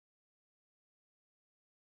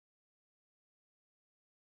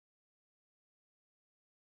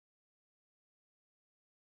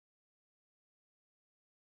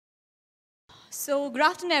Good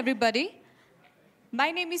afternoon, everybody. My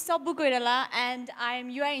name is Sabu Koirala, and I am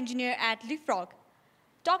UI engineer at Leapfrog.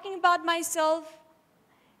 Talking about myself,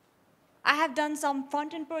 I have done some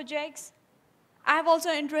front-end projects. I have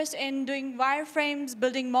also interest in doing wireframes,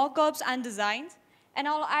 building mockups and designs, and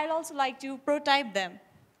I'd also like to prototype them.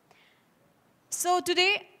 So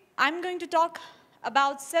today, I'm going to talk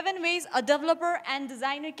about 7 ways a developer and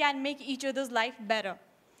designer can make each other's life better.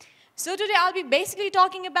 So today, I'll be basically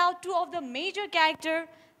talking about 2 of the major characters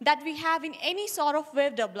that we have in any sort of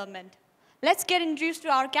web development. Let's get introduced to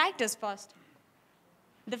our characters first.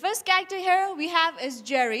 The first character here we have is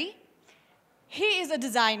Jerry. He is a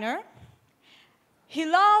designer. He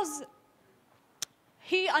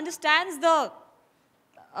understands the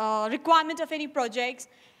requirement of any projects,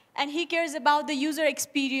 and he cares about the user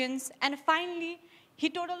experience, and finally, he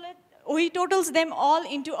totals them all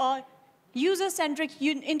into a user-centric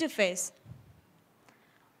interface.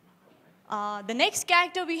 The next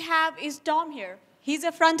character we have is Tom here. He's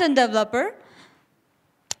a front-end developer.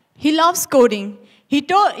 He loves coding. He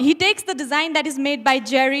takes the design that is made by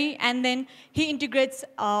Jerry, and then he integrates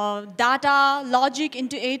data, logic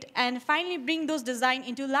into it, and finally bring those designs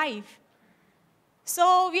into life.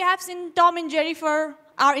 So we have seen Tom and Jerry for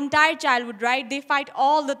our entire childhood, right? They fight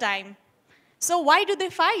all the time. So why do they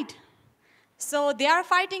fight? So they are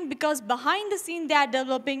fighting because behind the scene they are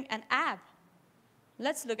developing an app.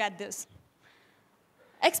 Let's look at this.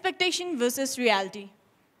 Expectation versus reality.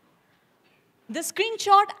 The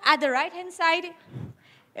screenshot at the right-hand side,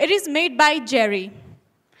 it is made by Jerry.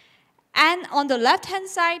 And on the left-hand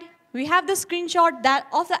side, we have the screenshot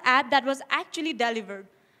of the app that was actually delivered.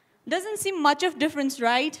 Doesn't seem much of difference,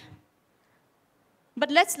 right?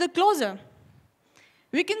 But let's look closer.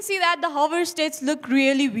 We can see that the hover states look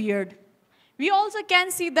really weird. We also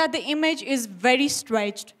can see that the image is very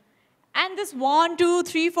stretched. And this 1, 2,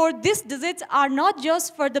 3, 4, these digits are not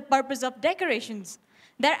just for the purpose of decorations.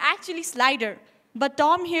 They're actually slider. But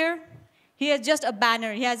Tom here, he has just a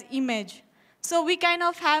banner, he has image. So we kind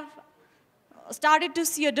of have started to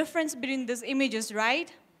see a difference between these images,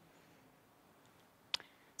 right?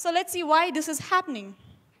 So let's see why this is happening.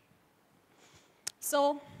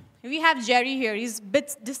 So we have Jerry here, he's a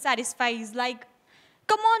bit dissatisfied. He's like,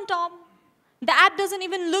 come on, Tom. The app doesn't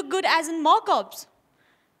even look good as in mockups.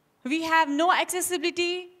 We have no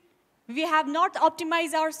accessibility. We have not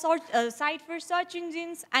optimized our site for search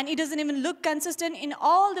engines, and it doesn't even look consistent in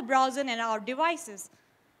all the browser and our devices.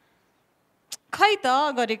 Khai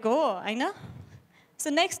ta gareko, haina?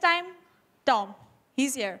 So next time, Tom,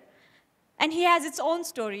 he's here. And he has its own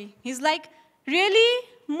story. He's like, really?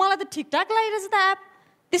 Mala ta thik-tak lagirahcha ta app?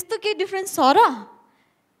 Testo ke difference cha ra?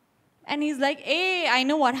 And he's like, hey, I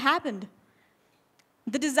know what happened.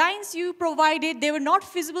 The designs you provided, they were not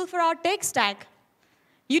feasible for our tech stack.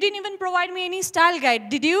 You didn't even provide me any style guide,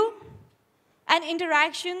 did you? And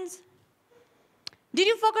interactions. Did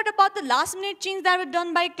you forget about the last-minute changes that were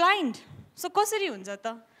done by client? So, kasari huncha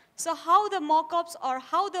ta? So how the mockups or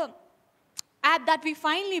how the app that we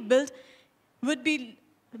finally built would be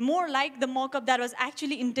more like the mockup that was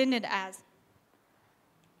actually intended as.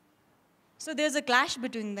 So there's a clash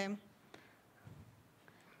between them.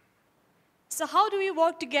 So how do we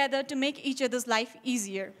work together to make each other's life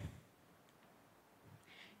easier?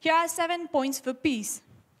 Here are 7 points for peace.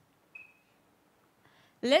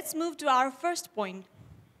 Let's move to our first point.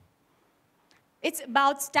 It's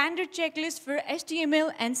about standard checklist for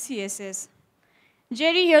HTML and CSS.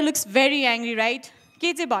 Jerry here looks very angry, right?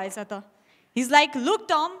 He's like, look,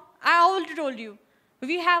 Tom, I already told you.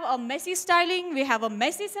 We have a messy styling, we have a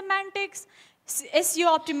messy semantics,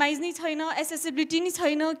 SEO optimize ni chaina, accessibility ni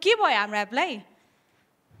chaina, ke bhayo hamro appलाई?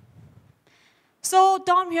 So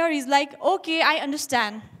Tom here is like, okay, I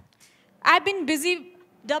understand. I've been busy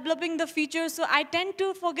developing the features, so I tend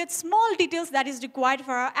to forget small details that is required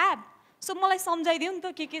for our app. So malai samjhaidiyo ni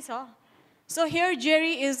ta ke cha. So here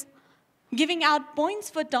Jerry is giving out points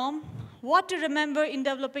for Tom, what to remember in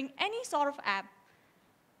developing any sort of app.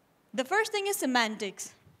 The first thing is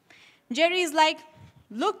semantics. Jerry is like,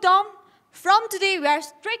 look, Tom, from today we are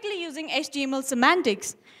strictly using HTML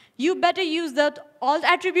semantics. You better use the alt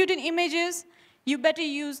attribute in images. You better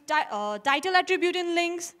use title attribute in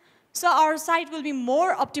links. So our site will be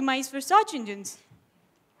more optimized for search engines.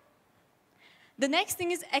 The next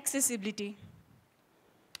thing is accessibility.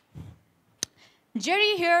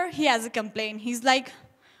 Jerry here, he has a complaint. He's like,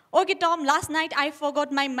 okay, Tom, last night I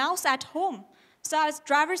forgot my mouse at home. So I was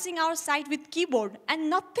traversing our site with keyboard, and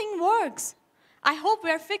nothing works. I hope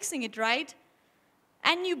we're fixing it, right?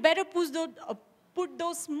 And you better put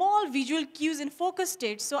those small visual cues in focus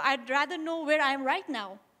state, so I'd rather know where I am right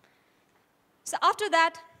now. So after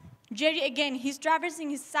that, Jerry, again, he's traversing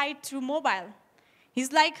his site through mobile.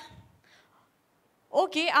 He's like,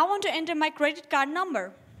 okay, I want to enter my credit card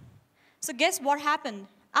number. So guess what happened?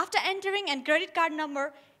 After entering a credit card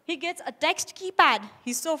number, he gets a text keypad.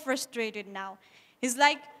 He's so frustrated now. He's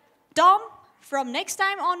like, Tom, from next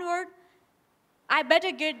time onward, I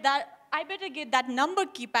better get that number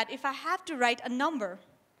keypad if I have to write a number.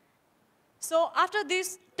 So after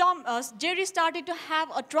this, Jerry started to have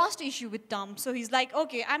a trust issue with Tom. So he's like,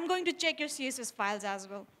 okay, I'm going to check your CSS files as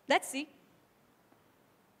well. Let's see.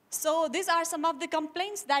 So these are some of the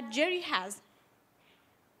complaints that Jerry has.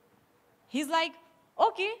 He's like,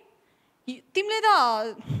 okay, तिमीले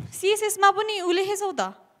त CSS मा पनि उलेखेछौ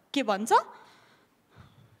त के भन्छ?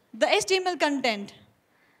 The HTML content.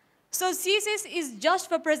 So CSS is just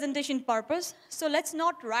for presentation purpose. So let's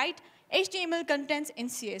not write HTML contents in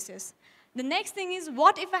CSS. The next thing is,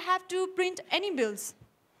 what if I have to print any bills?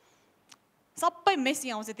 सबै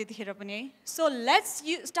messy आउँछ त्यतिखेर पनि है. So let's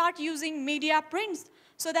start using media prints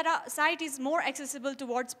so that our site is more accessible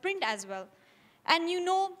towards print as well. And you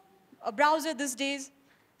know, a browser these days,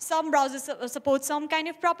 some browsers support some kind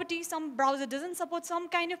of property, some browser doesn't support some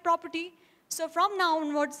kind of property. So from now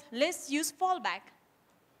onwards, let's use fallback.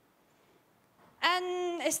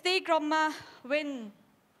 And यस्तै क्रममा, when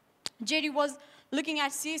Jerry was looking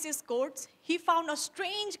at CSS codes, he found a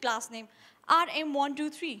strange class name,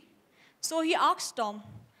 RM123. So he asked Tom,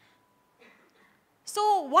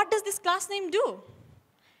 so what does this class name do?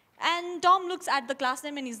 And Tom looks at the class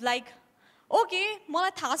name and he's like, okay,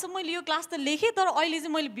 मलाई थाहा छ मैले यो class त लेखेँ तर अहिले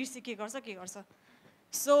चाहिँ मैले बिर्सेँ के गर्छ.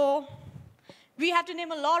 So we have to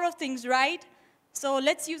name a lot of things, right? So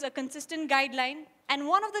let's use a consistent guideline. And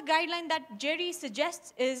one of the guidelines that Jerry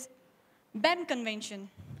suggests is BEM convention.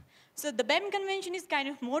 So the BEM convention is kind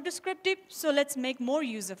of more descriptive, so let's make more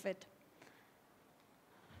use of it.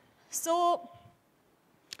 So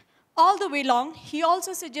all the way along, he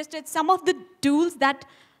also suggested some of the tools that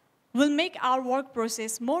will make our work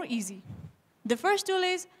process more easy. The first tool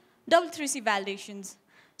is W3C validations.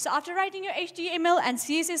 So after writing your HTML and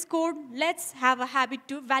CSS code, let's have a habit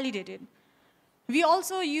to validate it. We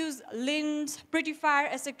also use lints, prettifier,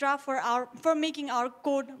 etc. for making our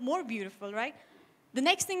code more beautiful, right? The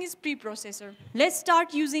next thing is preprocessor. Let's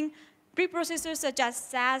start using preprocessors such as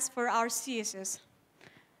SAS for our CSS.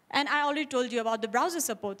 And I already told you about the browser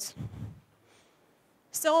supports.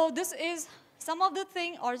 So this is some of the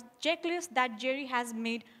thing or checklist that Jerry has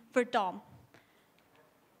made for Tom.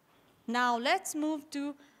 Now let's move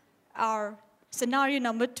to our scenario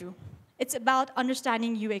number 2. It's about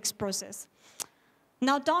understanding UX process.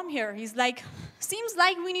 Now Tom here, he's like, seems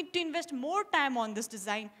like we need to invest more time on this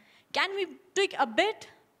design. Can we tweak a bit?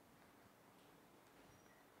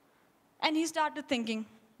 And he started thinking,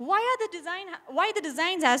 why the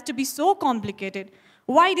designs has to be so complicated?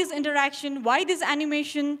 Why this interaction? Why this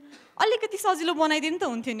animation?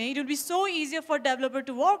 It would be so easier for developer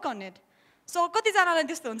to work on it. So कतिजनालाई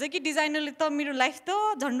त्यस्तो हुन्छ कि डिजाइनरले त मेरो life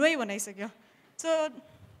त झन्डै बनाइसक्यो. So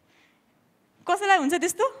कसैलाई हुन्छ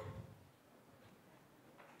त्यस्तो?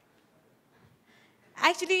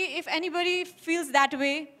 Actually, if anybody feels that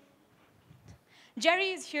way, Jerry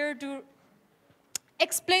is here to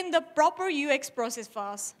explain the proper UX process for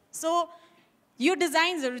us. So यो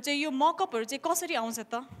डिजाइन्सहरु चाहिँ यो मकअपहरु चाहिँ कसरी आउँछ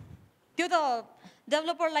त? त्यो त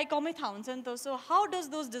डेभलपरलाई कमै थाहा हुन्छ नि त. So how does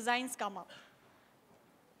those designs come up?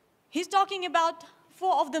 He's talking about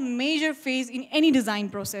 4 of the major phases in any design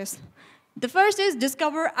process. The first is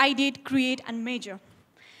discover, ideate, create, and measure.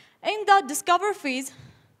 In the discover phase,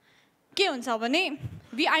 के हुन्छ भने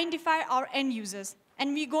we identify our end users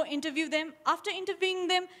and we go interview them. After interviewing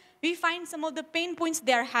them, we find some of the pain points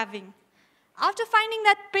they are having. After finding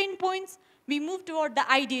that pain points, we move toward the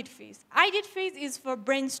ideate phase. Ideate phase is for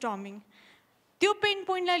brainstorming. त्यो pain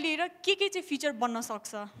point लाई लिएर के चाहिँ feature बन्न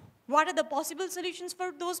सक्छ? What are the possible solutions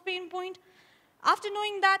for those pain points? After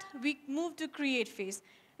knowing that, we move to create phase.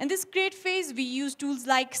 In this create phase, we use tools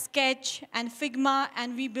like Sketch and Figma,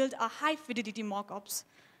 and we build a high-fidelity mockups.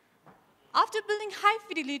 After building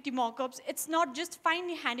high-fidelity mockups, it's not just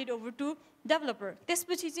finally handed over to developer.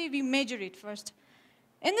 त्यसपछि we measure it first.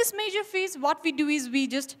 In this measure phase, what we do is we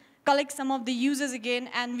just collect some of the users again,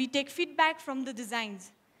 and we take feedback from the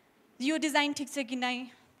designs. Yo design ठिक छ कि नै?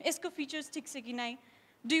 यसको features ठिक छ कि नै?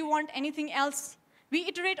 Do you want anything else? We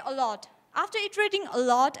iterate a lot. After iterating a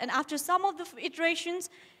lot, and after some of the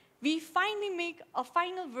iterations, we finally make a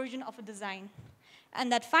final version of a design.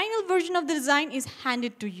 And that final version of the design is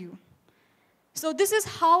handed to you. So this is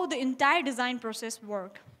how the entire design process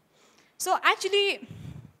works. So actually,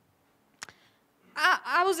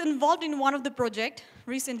 I was involved in one of the project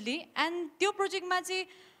recently, and त्यो project मा चाहिँ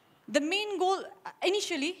the main goal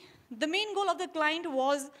initially, the main goal of the client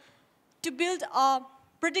was to build a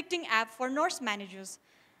predicting app for nurse managers.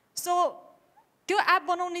 So, त्यो app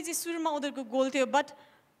बनाउने चाहिँ सुरुमा उनीहरूको goal थियो, but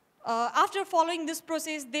after following this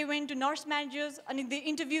process, they went to nurse managers and they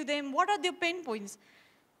interviewed them. What are their pain points?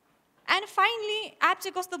 And finally, app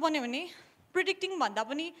चाहिँ कस्तो बन्यो भने predicting भन्दा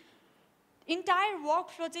पनि entire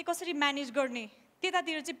workflow चाहिँ कसरी manage गर्ने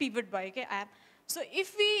त्यतातिर चाहिँ pivot भयो के app. So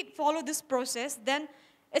if we follow this process, then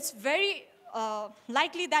it's very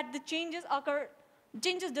likely that the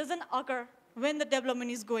changes doesn't occur when the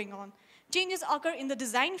development is going on. Changes occur in the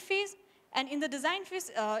design phase, and in the design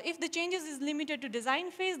phase, if the changes is limited to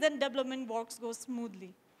design phase, then development works goes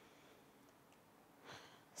smoothly.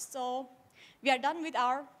 So we are done with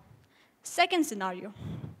our second scenario.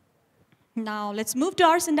 Now let's move to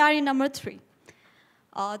our scenario number 3.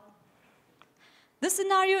 This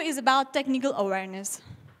scenario is about technical awareness.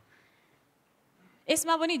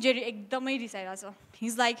 यसमा पनि Jerry एकदमै रिसाइरहेको छ.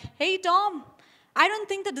 He's like, hey Tom, I don't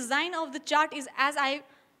think the design of the chart is as I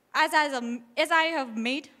have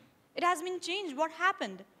made. It has been changed. What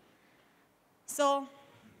happened? So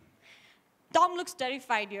Tom looks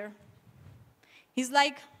terrified here. He's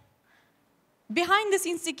like, behind the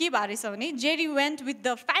scenes चाहिँ के भइरहेछ भने Jerry went with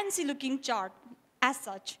the fancy looking chart as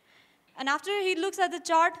such. And after he looks at the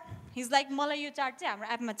chart, he's like, मलाई यो chart चाहिँ हाम्रो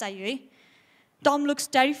एपमा चाहियो है. Tom looks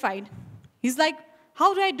terrified. He's like,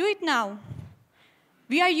 how do I do it now?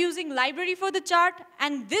 We are using library for the chart,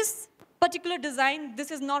 and this particular design, this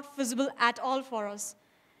is not feasible at all for us.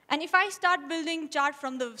 And if I start building chart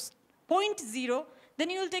from the point 0, then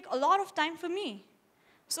it will take a lot of time for me.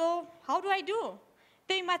 So how do I do?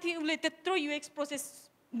 त्यही माथि उले त्यत्रो UX process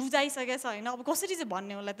बुझाइसकेको छ हैन, अब कसरी चाहिँ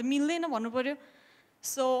भन्ने होला त मिल्दैन भन्नु पर्यो.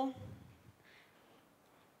 So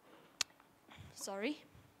sorry.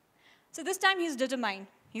 So this time he's determined.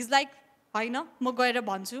 He's like, हैन म गएर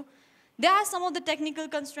भन्छु. There are some of the technical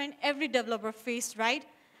constraints every developer faced, right?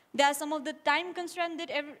 There are some of the time constraints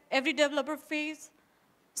that every developer faced.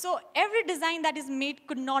 So every design that is made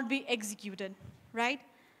could not be executed, right?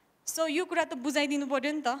 So you कुरा त बुझाइदिनु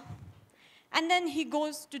पर्यो नि त. And then he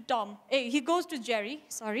goes to Jerry,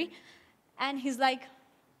 sorry, and he's like,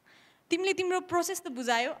 तिमीले तिम्रो process त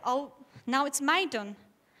बुझायो, now it's my turn.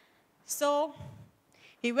 So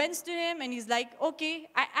he went to him and he's like, okay,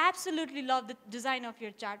 I absolutely love the design of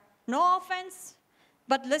your chart. No offense,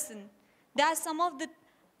 but listen, there are some of the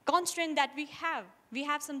constraints that we have. We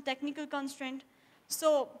have some technical constraint.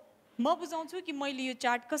 So म बुझाउँछु कि मैले यो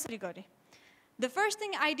chart कसरी गरे. The first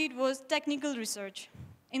thing I did was technical research.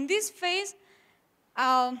 In this phase,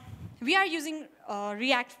 we are using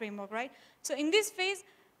React framework, right? So in this phase,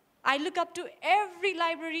 I look up to every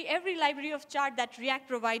library of chart that React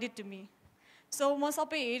provided to me. So म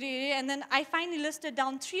सबै हेरेँ, and then I finally listed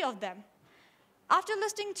down 3 of them. After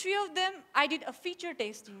listing 3 of them, I did a feature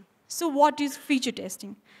testing. So what is feature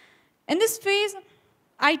testing? In this phase,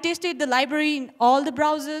 I tested the library in all the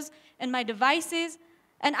browsers and my devices,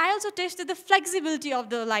 and I also tested the flexibility of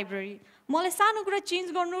the library. मलाई सानो कुरा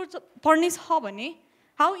change गर्नु पर्ने छ भने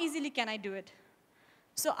how easily can I do it?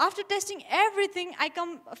 So after testing everything, I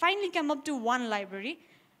finally come up to one library,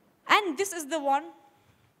 and this is the one.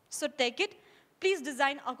 So take it. Please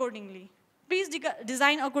design accordingly. Please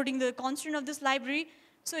design according to the constraint of this library,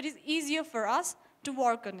 so it is easier for us to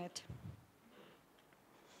work on it.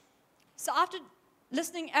 So after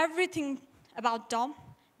listening everything about Tom,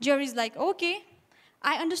 Jerry's like, okay,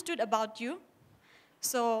 I understood about you.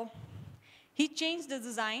 So he changed the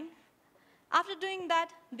design. After doing that,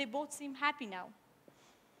 they both seem happy now.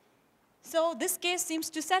 So this case seems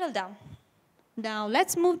to settle down. Now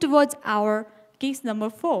let's move towards our case number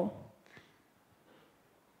 4.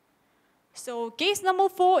 So case number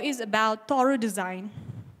 4 is about thorough design.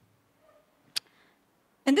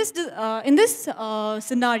 In this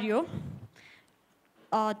scenario,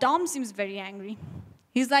 Tom seems very angry.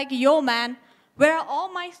 He's like, yo man, where are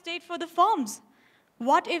all my state for the forms?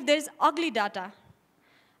 What if there's ugly data?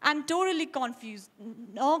 I'm totally confused.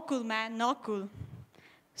 Not cool, man, not cool.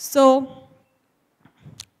 So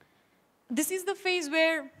this is the phase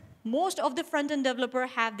where most of the front-end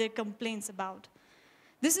developers have their complaints about.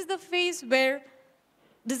 This is the phase where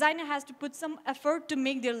designer has to put some effort to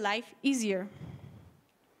make their life easier.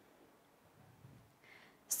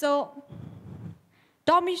 So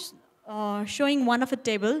Tom is showing one of a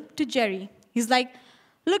table to Jerry. He's like,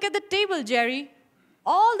 look at the table, Jerry.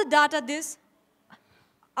 All the data this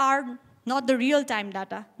are not the real-time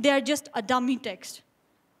data. They are just a dummy text,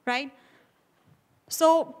 right?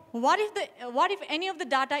 So what if any of the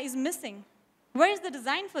data is missing? Where is the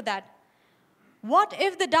design for that? What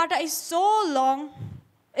if the data is so long,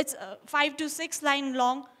 it's 5 to 6 line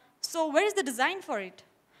long, so where is the design for it?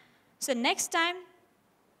 So next time,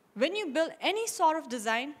 when you build any sort of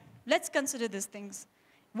design, let's consider these things.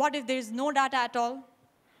 What if there is no data at all?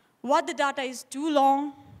 What the data is too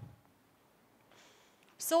long?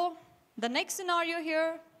 So the next scenario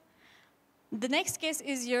here, the next case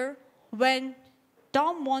is here when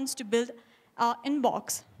Tom wants to build an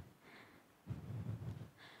inbox.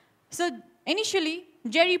 So initially,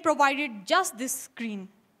 Jerry provided just this screen.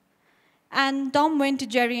 And Tom went to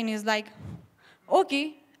Jerry and he's like,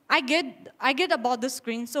 okay, I get about the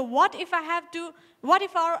screen. So what if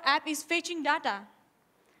our app is fetching data?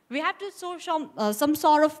 We have to show some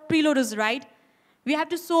sort of preloaders, right? We have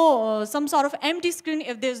to show some sort of empty screen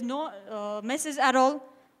if there's no message at all.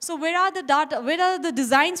 So where are the data? Where are the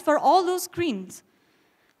designs for all those screens?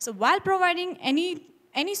 So while providing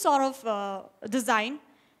any sort of design,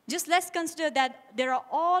 just let's consider that there are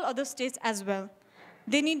all other states as well.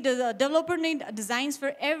 The developer need designs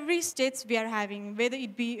for every states we are having, whether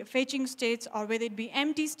it be fetching states or whether it be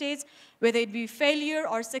empty states, whether it be failure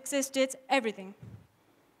or success states, everything.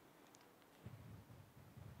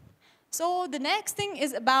 So the next thing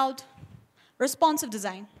is about responsive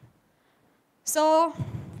design. So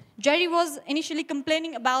Jerry was initially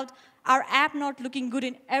complaining about our app not looking good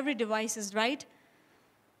in every devices, right?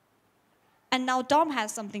 And now Tom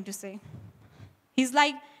has something to say. He's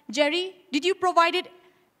like, Jerry, did you provide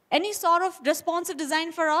any sort of responsive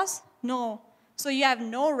design for us? No. So you have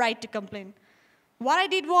no right to complain. What I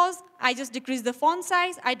did was, I just decreased the font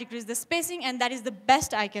size, I decreased the spacing, and that is the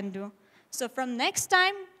best I can do. So from next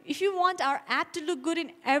time, if you want our app to look good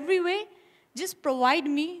in every way, just provide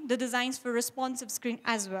me the designs for responsive screen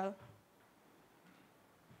as well.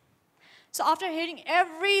 So after hearing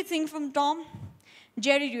everything from Tom,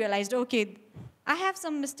 Jerry realized, okay, I have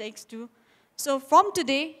some mistakes too. So from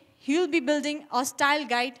today, he'll be building a style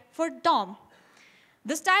guide for Tom.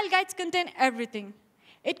 The style guides contain everything.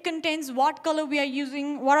 It contains what color we are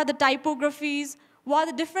using, what are the typographies, what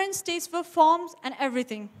are the different states for forms, and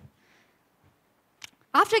everything.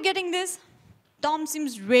 After getting this, Tom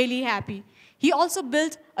seems really happy. He also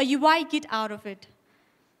built a UI kit out of it.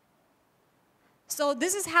 So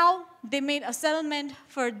this is how they made a settlement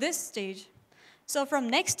for this stage. So from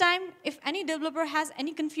next time, if any developer has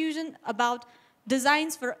any confusion about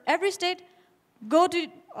designs for every state, go to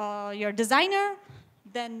your designer,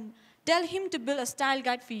 then tell him to build a style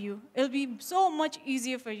guide for you. It'll be so much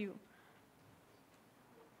easier for you.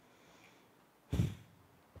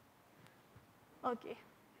 Okay.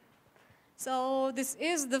 So this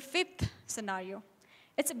is the 5th scenario.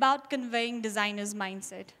 It's about conveying designer's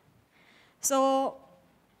mindset. So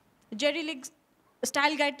Jerry League's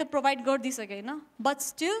style guide to provide God this again, but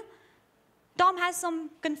still, Tom has some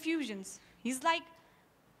confusions. He's like,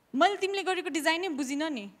 "Mal timle gareko design ne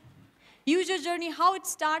buzina ni. User journey, how it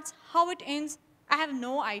starts, how it ends, I have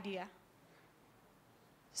no idea."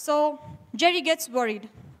 So Jerry gets worried.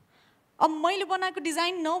 मैले बनाएको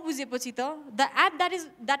design नबुझेपछि त, the app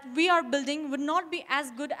that we are building would not be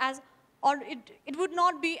as good as, or it would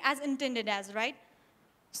not be as intended as, right?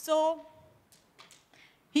 So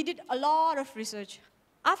he did a lot of research.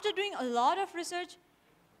 After doing a lot of research,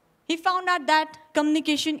 he found out that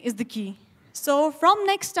communication is the key. So from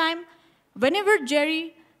next time, whenever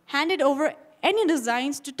Jerry handed over any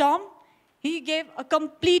designs to Tom, he gave a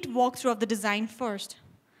complete walkthrough of the design first.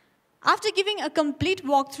 After giving a complete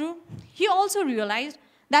walkthrough, he also realized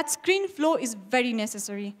that screen flow is very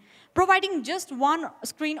necessary. Providing just one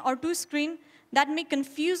screen or two screens that may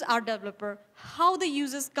confuse our developer, how the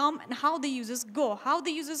users come and how the users go, how the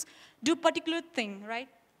users do particular thing, right?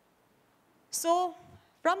 So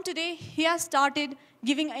from today, he has started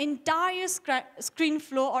giving an entire screen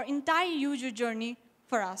flow or entire user journey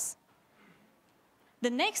for us. The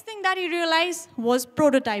next thing that he realized was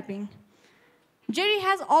prototyping. Jerry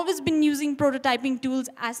has always been using prototyping tools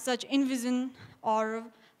as such InVision or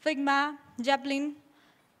Figma, Zeppelin.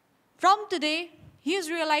 From today, he has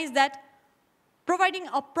realized that providing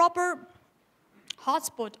a proper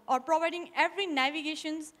hotspot or providing every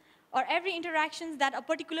navigations or every interactions that a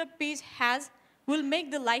particular page has will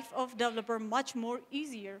make the life of developer much more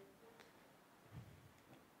easier.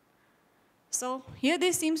 So here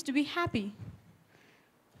they seems to be happy.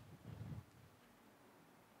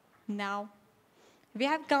 Now, we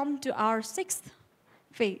have come to our sixth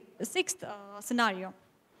scenario.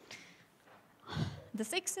 The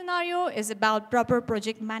sixth scenario is about proper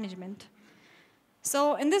project management.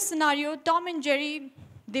 So in this scenario, Tom and Jerry,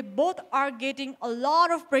 they both are getting a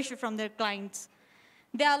lot of pressure from their clients.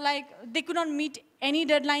 They are like, they could not meet any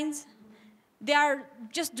deadlines. They are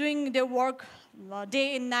just doing their work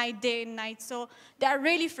day and night, so they are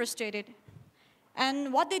really frustrated.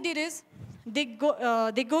 And what they did is, they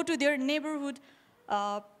go to their neighborhood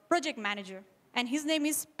project manager, and his name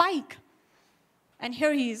is Spike. And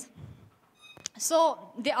here he is. So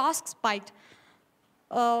they ask Spike,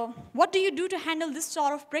 what do you do to handle this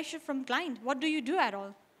sort of pressure from client? What do you do at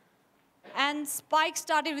all? And Spike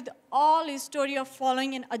started with all his story of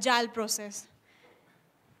following an agile process.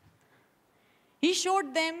 He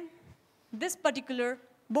showed them this particular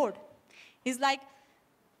board. He's like,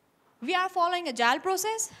 we are following agile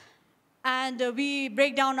process, and we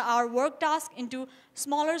break down our work task into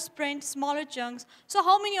smaller sprints, smaller chunks. So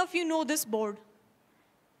how many of you know this board?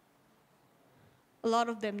 A lot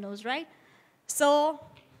of them knows, right? So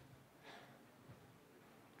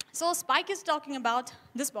Spike is talking about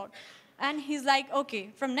this board. And he's like,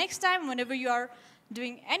 okay, from next time, whenever you are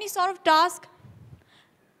doing any sort of task,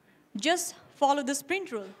 just follow the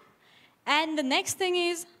sprint rule. And the next thing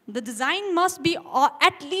is, the design must be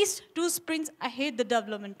at least 2 sprints ahead the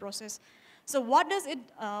development process. So what does it,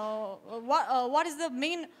 what is the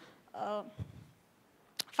main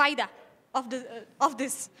faida of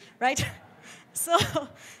this, right? So,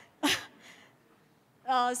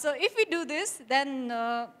 so if we do this, then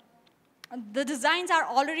the designs are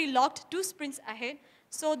already locked 2 sprints ahead,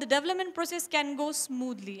 so the development process can go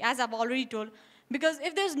smoothly, as I've already told. Because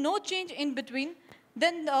if there's no change in between,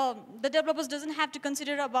 then the developers doesn't have to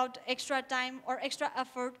consider about extra time or extra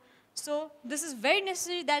effort. So this is very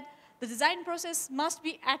necessary that the design process must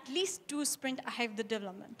be at least 2 sprints ahead of the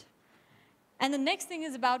development. And the next thing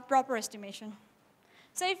is about proper estimation.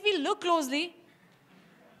 So if we look closely,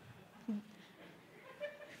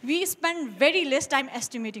 we spend very less time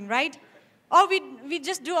estimating, right? Or we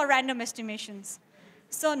just do our random estimations.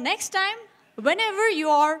 So next time, whenever you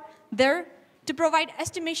are there to provide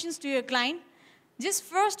estimations to your client, just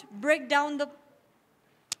first break down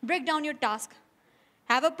your task.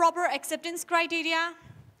 Have a proper acceptance criteria,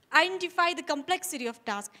 identify the complexity of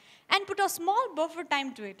task, and put a small buffer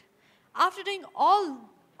time to it. After doing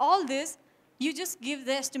all this, you just give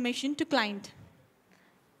the estimation to client.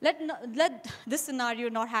 Let this scenario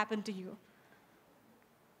not happen to you.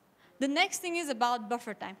 The next thing is about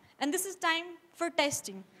buffer time. And this is time for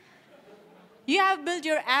testing. You have built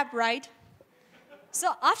your app, right? So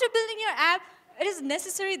after building your app, it is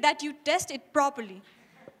necessary that you test it properly.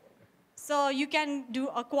 So you can do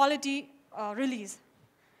a quality release.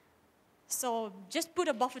 So just put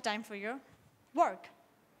a buffer time for your work.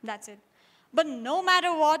 That's it. But no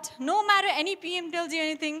matter what, no matter any PM tells you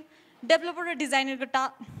anything, developer or designer ko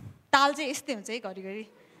taal chai yastै huncha है घरिघरि.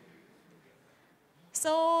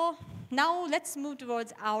 So now let's move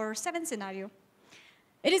towards our 7th scenario.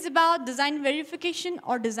 It is about design verification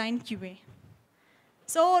or design QA.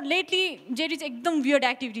 So lately, Jerry's ekdam weird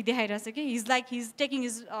activity dekhaiरहेछ के. He's taking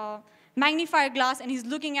his magnifier glass and he's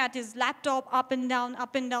looking at his laptop up and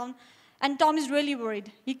down, and Tom is really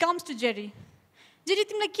worried. He comes to Jerry. Jerry,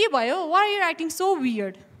 तिमीलाई के भयो? Why are you acting so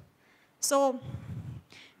weird? So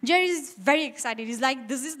Jerry is very excited. He's like,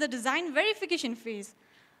 this is the design verification phase.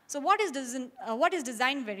 So what is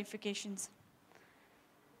design verifications?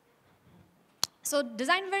 So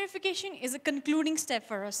design verification is a concluding step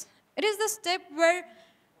for us. It is the step where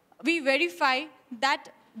we verify that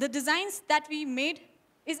the designs that we made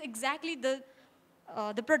is exactly the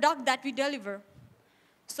product that we deliver.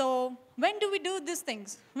 So when do we do these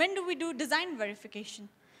things? When do we do design verification?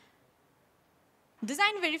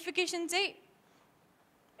 Design verification, say,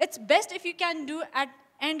 it's best if you can do at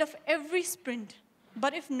end of every sprint.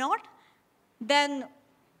 But if not, then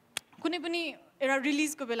कुनै पनि एउटा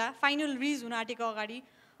रिलिजको बेला final release हुन आँटेको अगाडि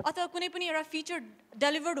अथवा कुनै पनि एउटा फिचर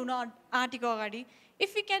डेलिभर्ड हुन आँटेको अगाडि,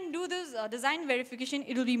 if we can do this design verification,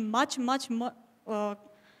 it will be much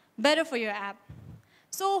better for your app.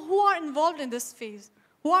 So who are involved in this phase?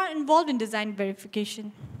 Who are involved in design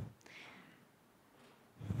verification?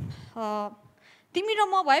 तिमी र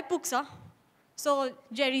म भए पुग्छ. So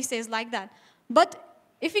Jerry says like that. But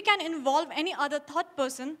if we can involve any other third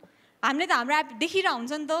person, हामीले त हाम्रो app देखिरहेको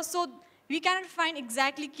हुन्छ नि त, so we cannot find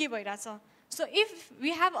exactly के भइरहेछ. So if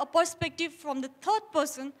we have a perspective from the third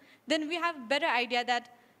person, then we have better idea that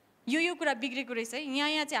यो कुरा बिग्रेको रहेछ है,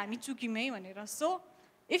 यहाँ चाहिँ हामी चुक्यौँ है भनेर. So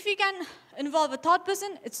if we can involve a third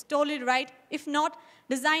person, it's totally right. If not,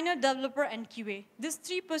 designer, developer, and QA. These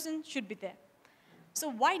 3 persons should be there. So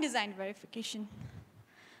why design verification?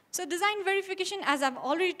 So design verification, as I've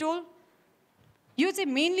already told, यो चाहिँ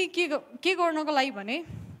mainly के गर्नको लागि भने,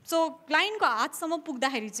 so client को हातसम्म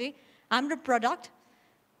पुग्दाखेरि चाहिँ हाम्रो product,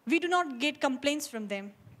 we do not get complaints from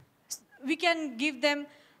them. We can give them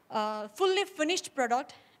a fully finished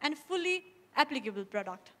product and fully applicable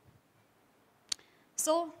product.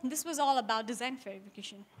 So this was all about design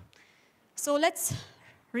verification. So let's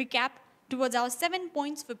recap towards our 7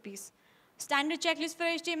 points for peace. Standard checklist for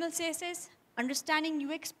HTML, CSS, understanding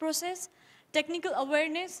UX process, technical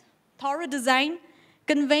awareness, thorough design,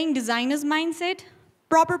 conveying designer's mindset,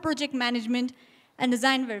 proper project management, and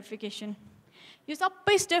design verification. You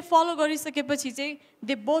sabai step follow गरिसकेपछि चाहिँ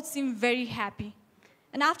they both seem very happy.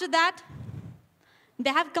 And after that, they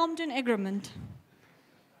have come to an agreement.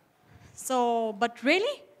 So, but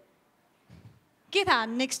really? के थाहा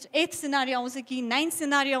next 8th scenario आउँछ कि 9th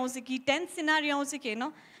scenario आउँछ कि 10th scenario आउँछ कि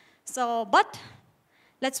हैन? So, but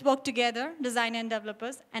let's work together, designer and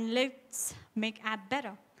developers, and let's make app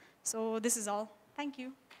better. So this is all. Thank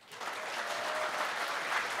you.